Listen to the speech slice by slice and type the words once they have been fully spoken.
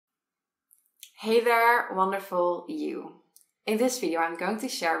Hey there, wonderful you. In this video, I'm going to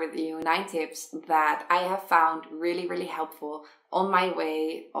share with you 9 tips that I have found really helpful on my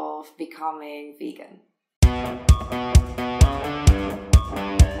way of becoming vegan.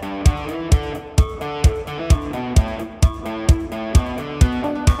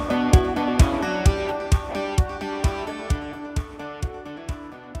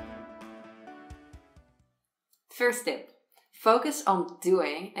 First tip. Focus on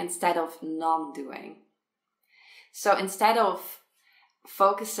doing instead of non-doing. So instead of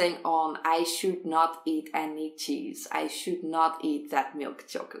focusing on I should not eat any cheese, I should not eat that milk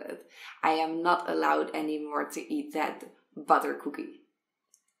chocolate, I am not allowed anymore to eat that butter cookie,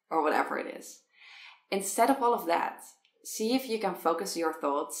 or whatever it is. Instead of all of that, see if you can focus your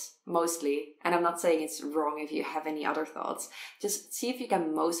thoughts mostly, and I'm not saying it's wrong if you have any other thoughts, just see if you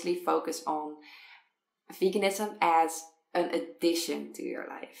can mostly focus on veganism as an addition to your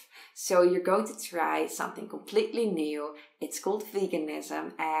life. So you're going to try something completely new. It's called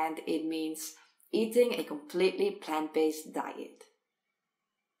veganism, and it means eating a completely plant-based diet.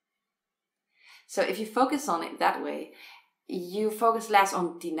 So if you focus on it that way, you focus less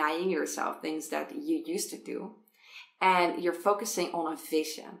on denying yourself things that you used to do, and you're focusing on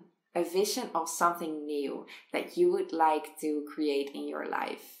a vision of something new that you would like to create in your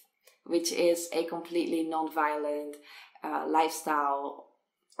life, which is a completely non-violent lifestyle,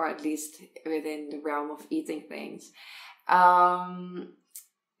 or at least within the realm of eating things,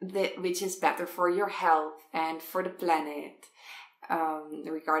 which is better for your health and for the planet,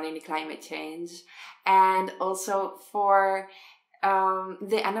 regarding the climate change, and also for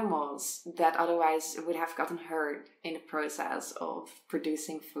the animals that otherwise would have gotten hurt in the process of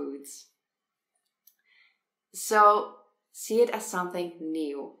producing foods. So see it as something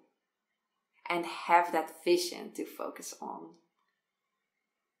new and have that vision to focus on.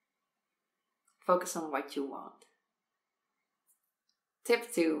 Focus on what you want.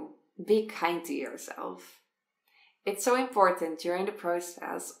 Tip 2, be kind to yourself. It's so important during the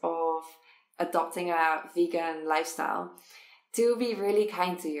process of adopting a vegan lifestyle to be really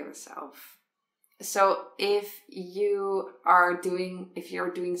kind to yourself. So if you're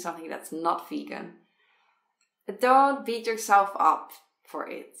doing something that's not vegan, don't beat yourself up for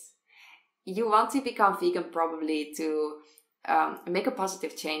it. You want to become vegan probably to make a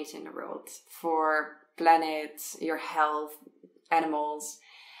positive change in the world for planet, your health, animals.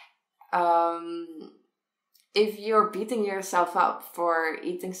 If you're beating yourself up for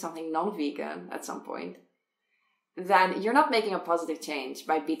eating something non-vegan at some point, then you're not making a positive change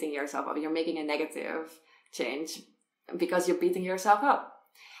by beating yourself up. You're making a negative change because you're beating yourself up.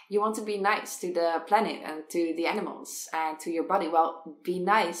 You want to be nice to the planet and to the animals and to your body. Well, be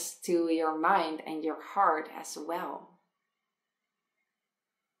nice to your mind and your heart as well.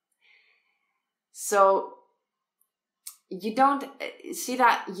 So you don't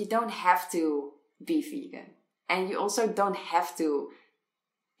have to be vegan, and you also don't have to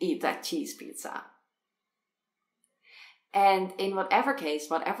eat that cheese pizza. And in whatever case,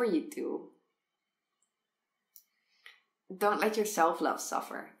 whatever you do, don't let your self-love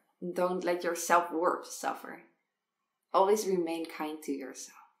suffer. Don't let your self-worth suffer. Always remain kind to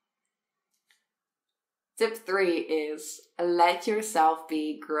yourself. Tip 3 is let yourself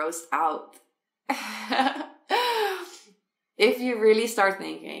be grossed out. If you really start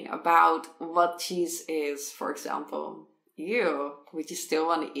thinking about what cheese is, for example, would you still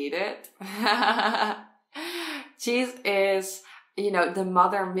want to eat it? Cheese is, the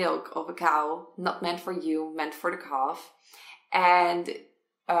mother milk of a cow, not meant for you, meant for the calf. And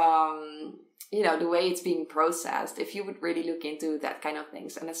the way it's being processed, if you would really look into that kind of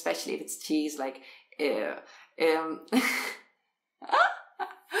things, and especially if it's cheese,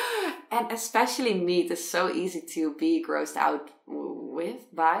 and especially meat is so easy to be grossed out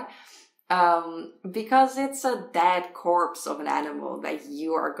by, because it's a dead corpse of an animal that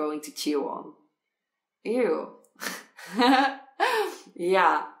you are going to chew on. Ew.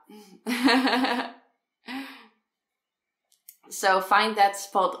 Yeah. So find that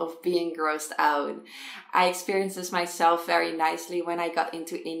spot of being grossed out. I experienced this myself very nicely when I got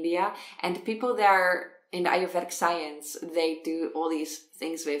into India, and the people there in the Ayurvedic science, they do all these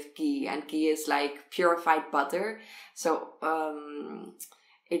things with ghee, and ghee is like purified butter. So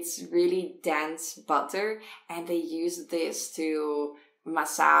it's really dense butter, and they use this to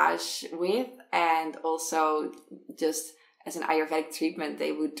massage with, and also just as an Ayurvedic treatment,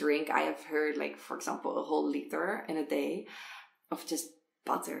 they would drink, I have heard, for example, a whole liter in a day of just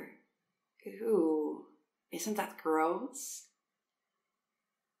butter. Ew, isn't that gross?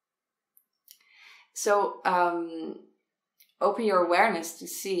 So open your awareness to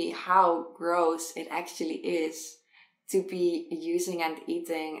see how gross it actually is to be using and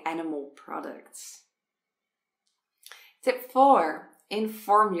eating animal products. Tip 4,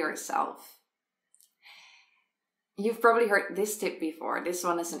 inform yourself. You've probably heard this tip before. This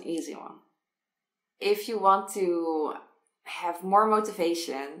one is an easy one. If you want to have more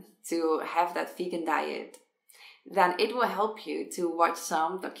motivation to have that vegan diet, then it will help you to watch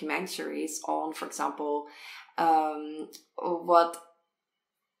some documentaries on, for example, what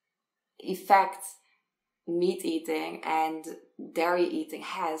effect meat eating and dairy eating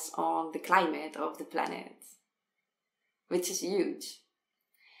has on the climate of the planet, which is huge.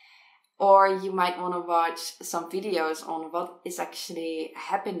 Or you might want to watch some videos on what is actually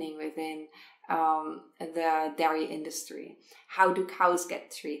happening within the dairy industry. How do cows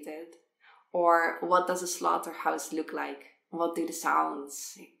get treated? Or what does a slaughterhouse look like? What do the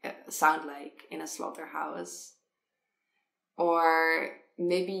sounds sound like in a slaughterhouse? Or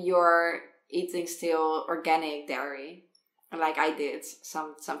maybe you're eating still organic dairy, like I did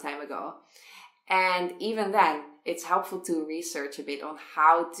some time ago. And even then, it's helpful to research a bit on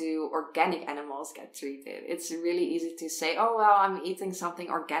how do organic animals get treated. It's really easy to say, oh, well, I'm eating something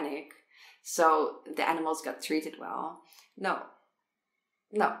organic, so the animals got treated well. No,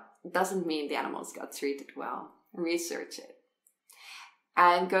 it doesn't mean the animals got treated well. Research it.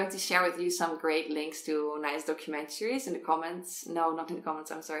 I'm going to share with you some great links to nice documentaries in the comments. No, not in the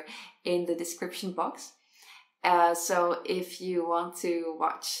comments, I'm sorry. In the description box. So if you want to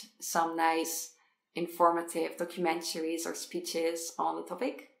watch some nice informative documentaries or speeches on the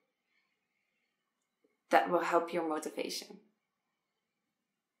topic, that will help your motivation.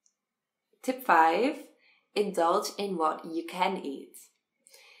 Tip 5, indulge in what you can eat.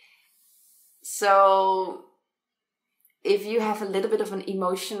 So if you have a little bit of an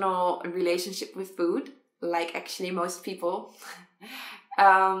emotional relationship with food, like actually most people,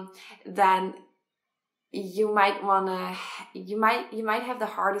 then you might have the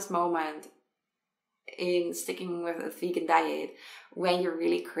hardest moment in sticking with a vegan diet when you're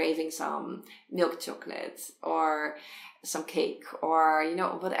really craving some milk chocolate or some cake or,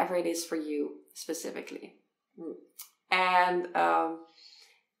 whatever it is for you specifically. And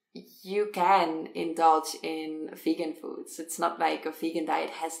you can indulge in vegan foods. It's not like a vegan diet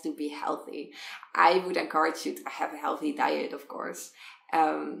has to be healthy. I would encourage you to have a healthy diet, of course.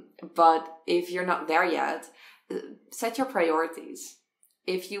 But if you're not there yet, set your priorities.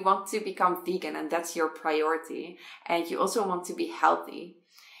 If you want to become vegan and that's your priority, and you also want to be healthy,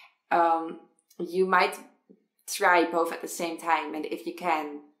 you might try both at the same time, and if you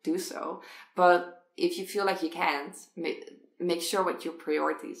can, do so. But if you feel like you can't, make sure what your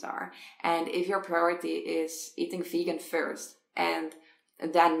priorities are. And if your priority is eating vegan first and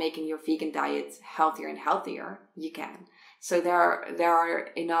then making your vegan diet healthier and healthier, you can. So there are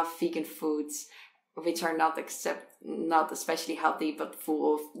enough vegan foods which are not especially healthy, but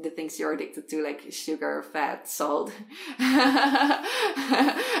full of the things you're addicted to, like sugar, fat, salt. I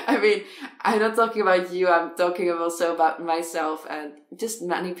mean, I'm not talking about you, I'm talking also about myself, and just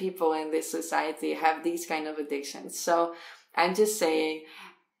many people in this society have these kind of addictions. So I'm just saying,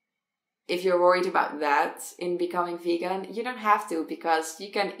 if you're worried about that in becoming vegan, you don't have to, because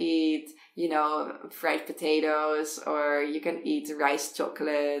you can eat, fried potatoes, or you can eat rice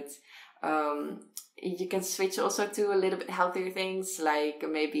chocolate. You can switch also to a little bit healthier things, like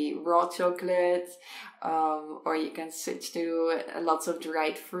maybe raw chocolate, or you can switch to lots of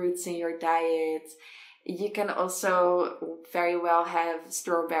dried fruits in your diet. You can also very well have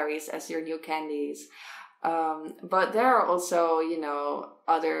strawberries as your new candies. But there are also,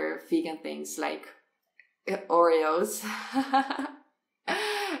 other vegan things like Oreos.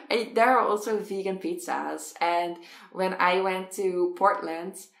 There are also vegan pizzas. And when I went to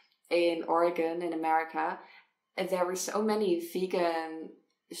Portland in Oregon, in America, there were so many vegan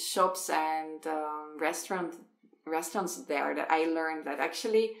shops and restaurants there that I learned that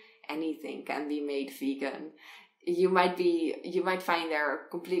actually anything can be made vegan. You might find there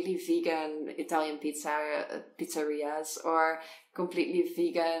completely vegan Italian pizzerias or completely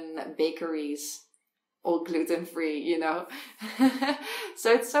vegan bakeries, all gluten-free,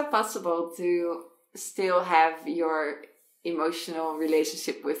 So it's so possible to still have your emotional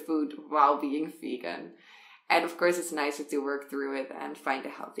relationship with food while being vegan. And of course, it's nicer to work through it and find a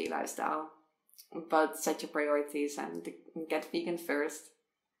healthy lifestyle. But set your priorities and get vegan first.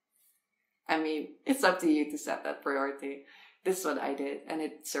 I mean, it's up to you to set that priority. This is what I did, and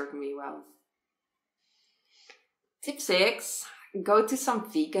it served me well. Tip 6, go to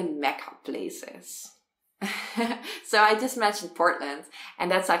some vegan mecca places. So I just mentioned Portland,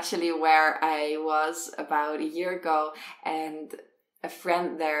 and that's actually where I was about a year ago, and a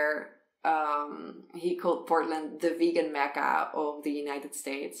friend there, he called Portland the vegan mecca of the United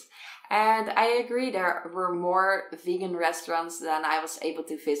States. And I agree, there were more vegan restaurants than I was able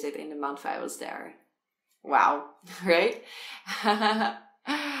to visit in the month I was there. Wow, right?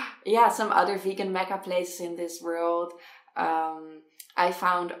 Yeah, some other vegan mecca places in this world. I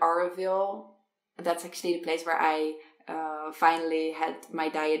found Arial. That's actually the place where I finally had my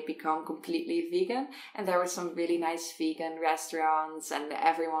diet become completely vegan. And there were some really nice vegan restaurants, and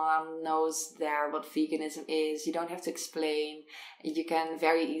everyone knows there what veganism is. You don't have to explain. You can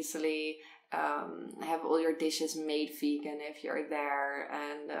very easily have all your dishes made vegan if you're there.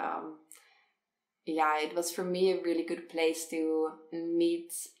 And yeah, it was for me a really good place to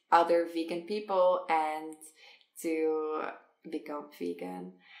meet other vegan people and to become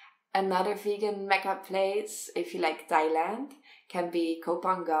vegan. Another vegan mecca place, if you like Thailand, can be Koh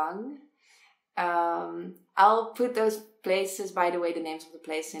Phangan. I'll put those places, by the way, the names of the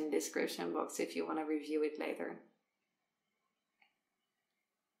place in the description box if you want to review it later.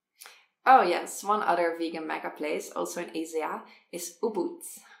 Oh yes, one other vegan mecca place, also in Asia, is Ubud.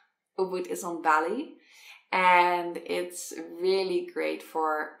 Ubud is on Bali, and it's really great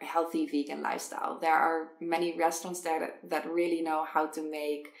for a healthy vegan lifestyle. There are many restaurants there that really know how to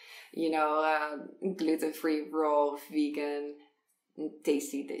make, gluten-free, raw, vegan,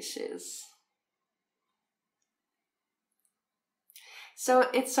 tasty dishes. So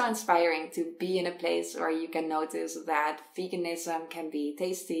it's so inspiring to be in a place where you can notice that veganism can be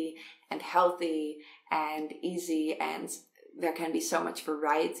tasty and healthy and easy, and there can be so much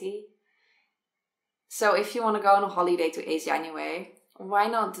variety. So if you want to go on a holiday to Asia anyway, why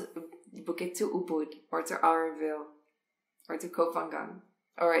not book it to Ubud or to Arial or to Koh Phangan?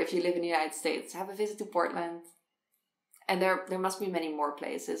 Or if you live in the United States, have a visit to Portland. And there must be many more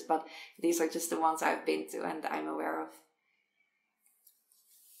places, but these are just the ones I've been to and I'm aware of.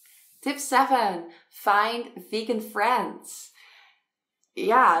 Tip 7, find vegan friends.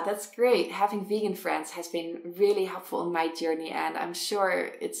 Yeah, that's great. Having vegan friends has been really helpful in my journey, and I'm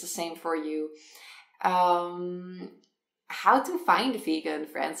sure it's the same for you. How to find vegan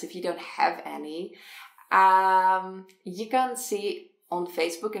friends if you don't have any? You can see on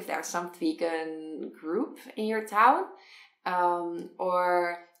Facebook if there's some vegan group in your town,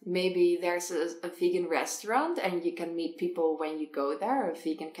 or maybe there's a vegan restaurant and you can meet people when you go there, a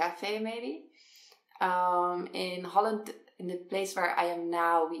vegan cafe maybe. In Holland, in the place where I am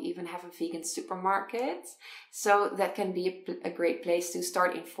now, we even have a vegan supermarket. So that can be a great place to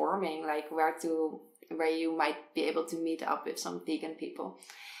start informing, like where you might be able to meet up with some vegan people.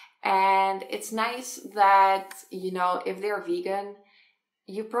 And it's nice that, if they're vegan,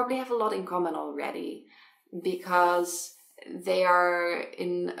 you probably have a lot in common already, because they are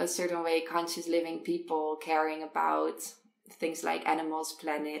in a certain way conscious living people caring about things like animals,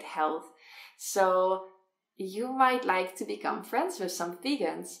 planet, health. So you might like to become friends with some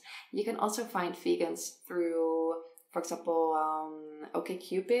vegans. You can also find vegans through, for example,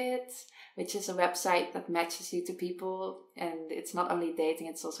 OkCupid, which is a website that matches you to people, and it's not only dating,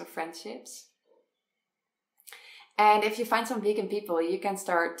 it's also friendships. And if you find some vegan people, you can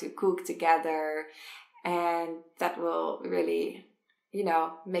start to cook together, and that will really,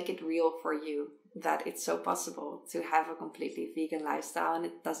 make it real for you that it's so possible to have a completely vegan lifestyle, and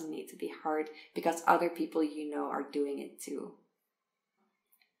it doesn't need to be hard because other people are doing it too.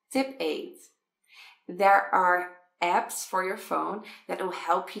 Tip 8. There are apps for your phone that will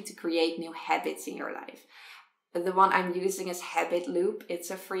help you to create new habits in your life. The one I'm using is Habit Loop. It's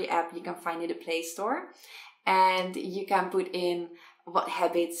a free app you can find in the Play Store, and you can put in what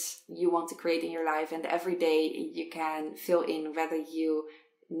habits you want to create in your life, and every day you can fill in whether you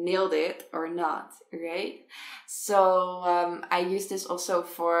nailed it or not, right? So I use this also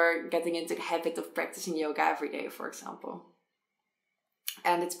for getting into the habit of practicing yoga every day, for example.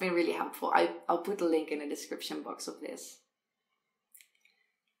 And it's been really helpful. I'll put a link in the description box of this.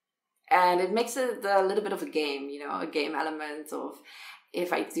 And it makes it a little bit of a game, a game element of,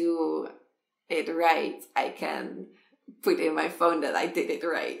 if I do it right, I can put in my phone that I did it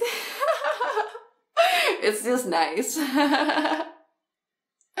right. It's just nice.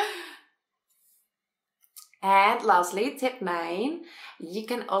 And lastly, tip 9, you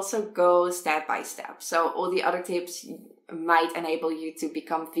can also go step by step. So all the other tips might enable you to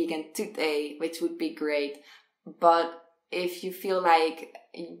become vegan today, which would be great. But if you feel like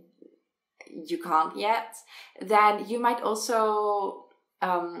you can't yet, then you might also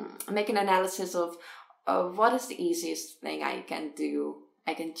make an analysis of what is the easiest thing I can do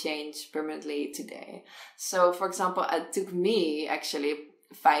I can change permanently today. So for example, it took me actually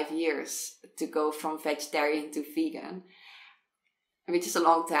 5 years to go from vegetarian to vegan, which is a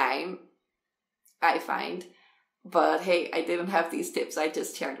long time, I find. But hey, I didn't have these tips I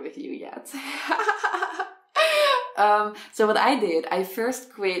just shared with you yet. So what I did, I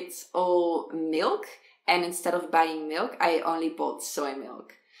first quit all milk, and instead of buying milk, I only bought soy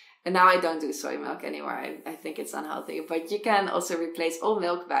milk. And now I don't do soy milk anymore. I think it's unhealthy. But you can also replace all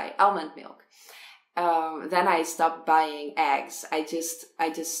milk by almond milk. Then I stopped buying eggs. I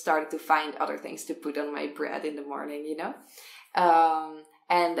just started to find other things to put on my bread in the morning, you know.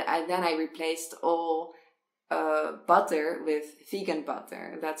 Then I replaced all butter with vegan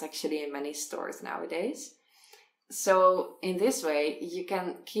butter. That's actually in many stores nowadays. So in this way, you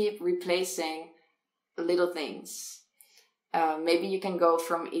can keep replacing little things. Maybe you can go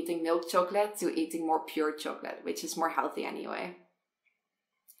from eating milk chocolate to eating more pure chocolate, which is more healthy anyway.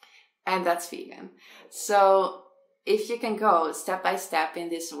 And that's vegan. So if you can go step by step in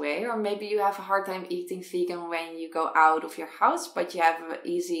this way, or maybe you have a hard time eating vegan when you go out of your house, but you have an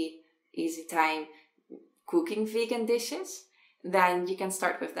easy time cooking vegan dishes, then you can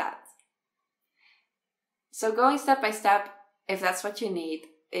start with that. So going step by step, if that's what you need,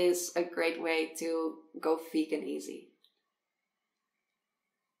 is a great way to go vegan easy.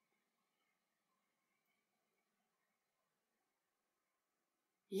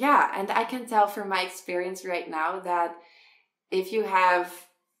 Yeah, and I can tell from my experience right now that if you have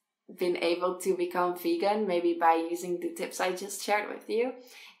been able to become vegan, maybe by using the tips I just shared with you,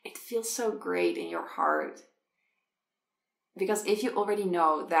 it feels so great in your heart. Because if you already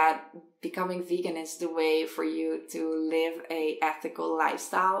know that becoming vegan is the way for you to live an ethical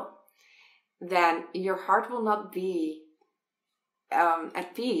lifestyle, then your heart will not be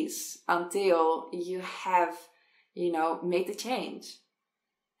at peace until you have, made the change.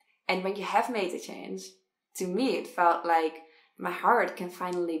 And when you have made the change, to me, it felt like my heart can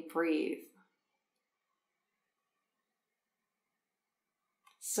finally breathe.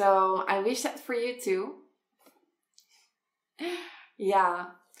 So I wish that for you too. Yeah,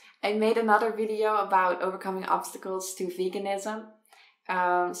 I made another video about overcoming obstacles to veganism.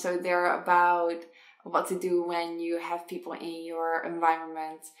 So they're about what to do when you have people in your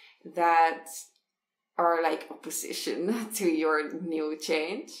environment that are like opposition to your new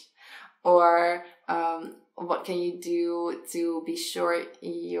change. Or what can you do to be sure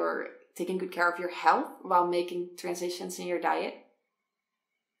you're taking good care of your health while making transitions in your diet?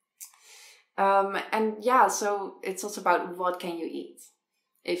 So it's also about what can you eat.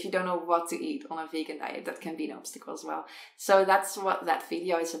 If you don't know what to eat on a vegan diet, that can be an obstacle as well. So that's what that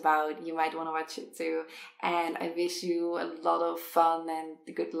video is about. You might want to watch it too. And I wish you a lot of fun and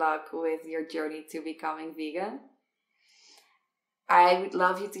good luck with your journey to becoming vegan. I would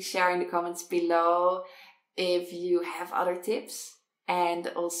love you to share in the comments below if you have other tips, and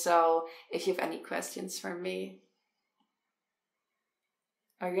also if you have any questions for me.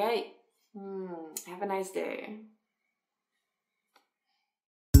 Alright, have a nice day.